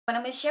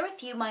I'm going to share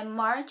with you my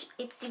March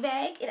Ipsy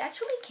bag. It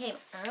actually came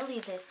early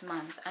this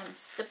month. I'm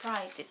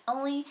surprised. It's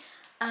only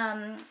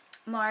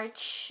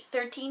March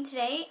 13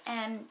 today,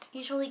 and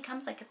usually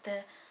comes like at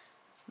the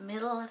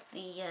middle of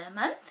the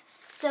month.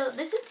 So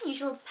this is the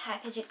usual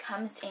package it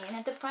comes in.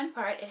 At the front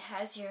part, it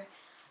has your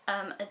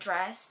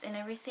address and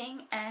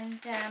everything. And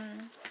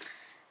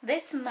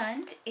this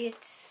month,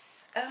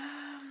 it's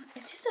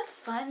just a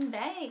fun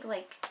bag.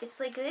 Like, it's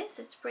like this.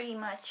 It's pretty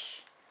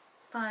much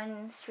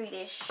fun,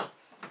 streetish.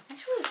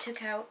 Actually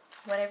took out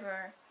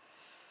whatever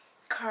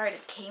card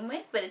it came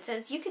with, but it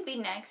says, "You could be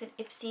next at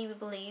Ipsy, we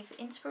believe.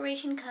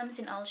 Inspiration comes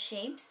in all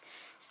shapes,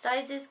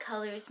 sizes,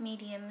 colors,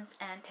 mediums,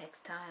 and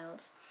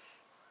textiles."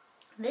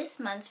 This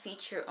month's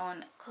feature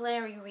on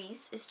Clary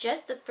Reese is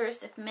just the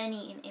first of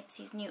many in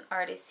Ipsy's new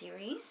artist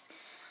series.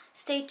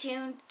 Stay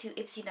tuned to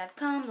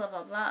Ipsy.com, blah,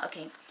 blah, blah.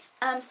 Okay,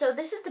 so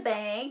this is the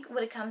bag,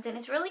 what it comes in.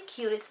 It's really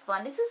cute, it's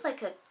fun. This is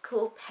like a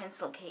cool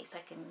pencil case I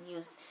can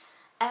use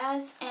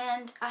as,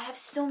 and I have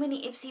so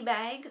many Ipsy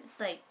bags. It's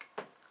like,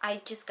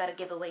 I just gotta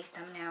give away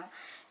some now.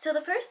 So the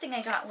first thing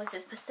I got was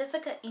this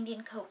Pacifica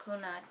Indian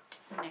Coconut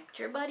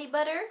Nectar Body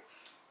Butter,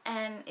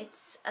 and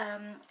it's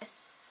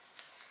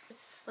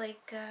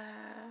like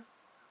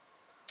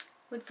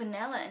with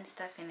vanilla and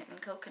stuff in it,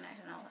 and coconut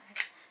and all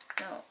that.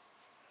 So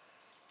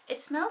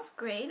it smells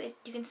great.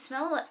 You can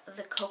smell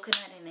the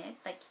coconut in it.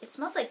 Like, it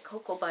smells like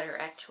cocoa butter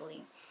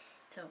actually.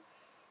 So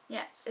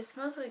yeah, it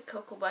smells like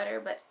cocoa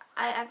butter, but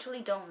I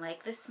actually don't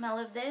like the smell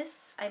of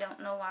this. I don't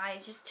know why.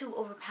 It's just too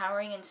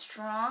overpowering and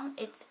strong.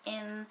 It's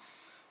in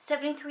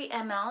 73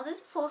 ml. This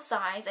is full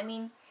size. I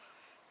mean,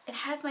 it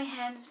has my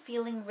hands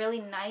feeling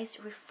really nice,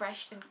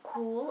 refreshed, and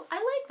cool. I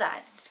like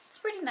that. It's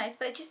pretty nice,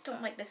 but I just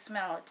don't like the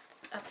smell.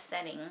 It's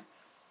upsetting.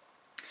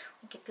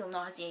 Like, I feel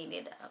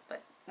nauseated,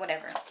 but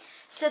whatever.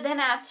 So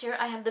then after,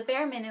 I have the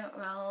Bare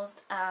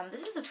Minerals.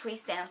 This is a free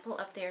sample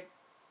of their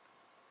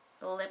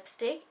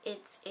lipstick.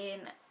 It's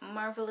in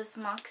Marvelous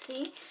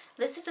Moxie.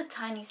 This is a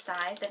tiny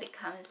size that it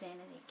comes in,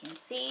 as you can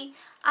see.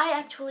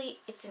 Actually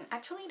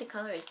the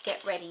color is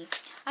Get Ready.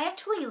 I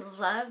actually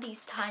love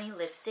these tiny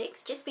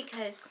lipsticks just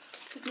because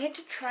you get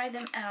to try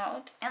them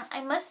out. And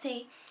I must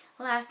say,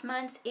 last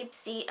month's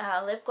Ipsy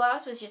lip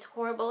gloss was just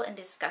horrible and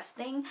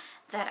disgusting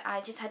that I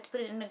just had to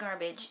put it in the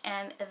garbage.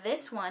 And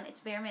this one, it's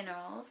Bare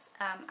Minerals.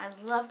 I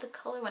love the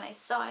color. When I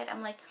saw it,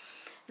 I'm like,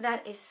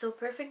 that is so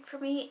perfect for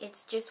me.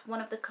 It's just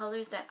one of the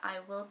colors that I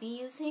will be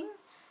using.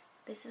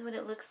 This is what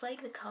it looks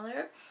like, the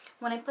color.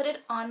 When I put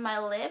it on my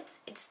lips,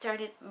 it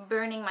started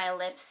burning my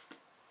lips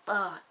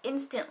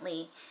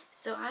instantly.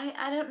 So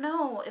I don't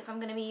know if I'm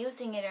going to be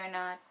using it or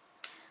not.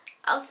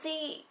 I'll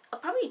see. I'll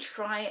probably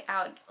try it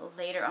out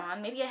later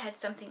on. Maybe I had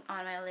something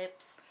on my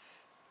lips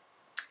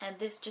and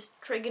this just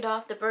triggered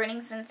off the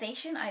burning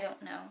sensation. I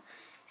don't know.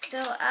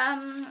 So,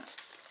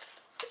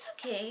 it's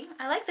okay.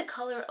 I like the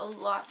color a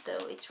lot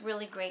though. It's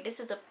really great. This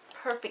is a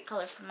perfect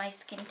color for my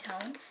skin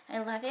tone. I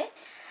love it.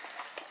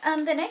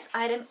 The next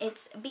item,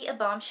 it's Be a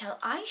Bombshell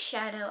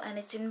eyeshadow, and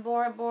it's in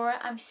Bora Bora.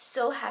 I'm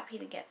so happy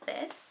to get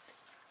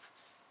this.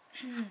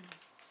 I'm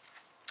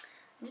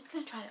just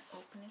going to try to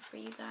open it for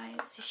you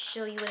guys to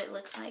show you what it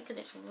looks like, because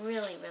it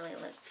really, really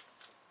looks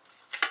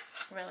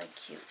really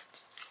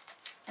cute.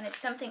 And it's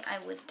something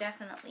I would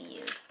definitely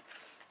use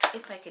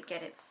if I could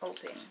get it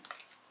open.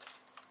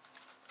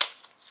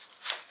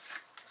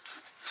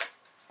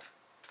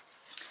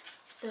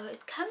 So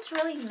it comes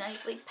really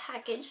nicely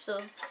packaged, so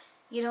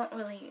you don't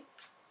really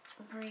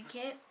break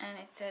it. And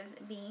it says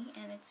Be,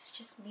 and it's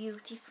just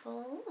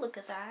beautiful. Look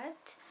at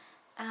that.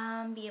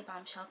 Be a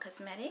Bombshell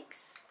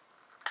Cosmetics.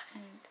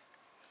 And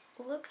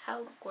look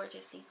how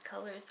gorgeous these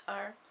colors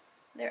are.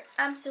 They're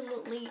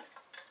absolutely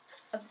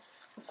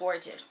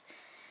gorgeous.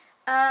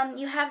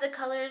 You have the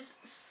colors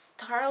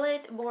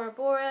Starlit, Bora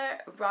Bora,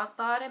 Rock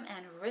Bottom,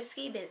 and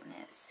Risky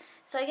Business.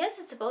 So I guess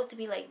it's supposed to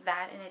be like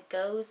that, and it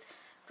goes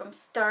from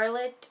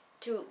Starlit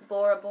to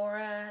Bora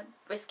Bora,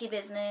 Risky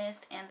Business,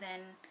 and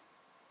then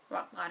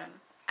Rock Bottom.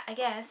 I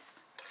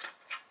guess.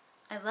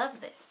 I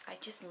love this. I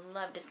just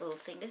love this little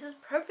thing. This is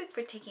perfect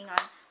for taking on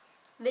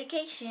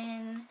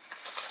vacation.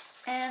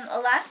 And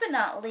last but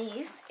not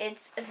least,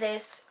 it's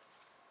this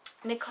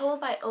Nicole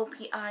by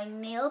OPI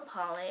nail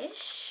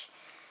polish.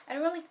 I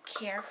don't really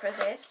care for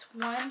this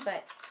one,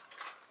 but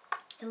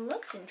it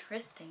looks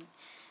interesting.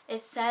 It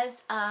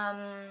says,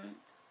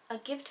 a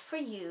gift for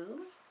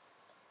you.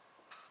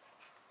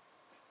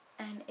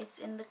 And it's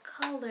in the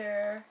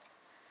color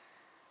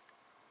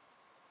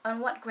On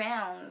What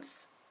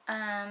Grounds.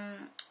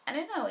 I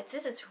don't know. It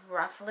says it's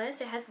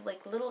roughless. It has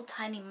like little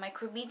tiny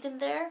microbeads in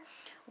there,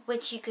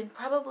 which you can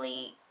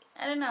probably,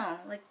 I don't know,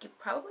 like you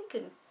probably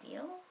couldn't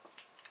feel.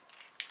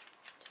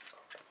 Just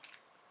open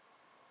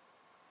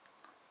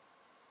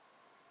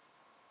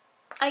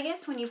it. I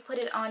guess when you put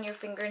it on your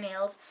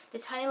fingernails, the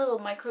tiny little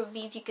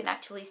microbeads you can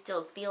actually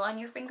still feel on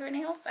your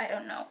fingernails. I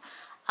don't know.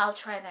 I'll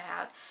try that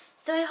out.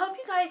 So I hope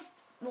you guys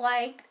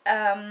liked,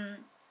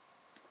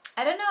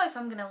 I don't know if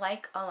I'm gonna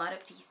like a lot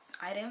of these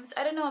items.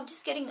 I don't know, I'm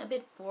just getting a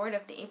bit bored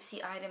of the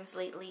Ipsy items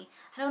lately.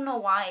 I don't know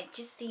why, it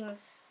just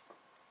seems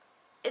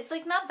it's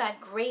like not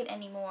that great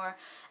anymore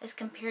as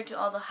compared to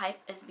all the hype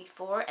as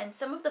before, and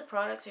some of the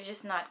products are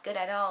just not good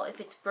at all. If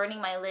it's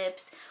burning my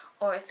lips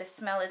or if the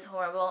smell is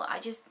horrible, I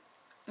just,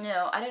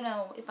 no, I don't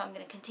know if I'm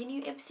going to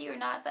continue Ipsy or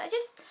not, but I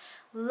just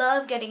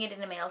love getting it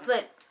in the mail.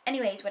 But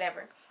anyways,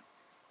 whatever.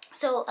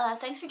 So,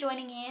 thanks for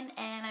joining in,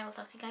 and I will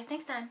talk to you guys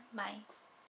next time. Bye.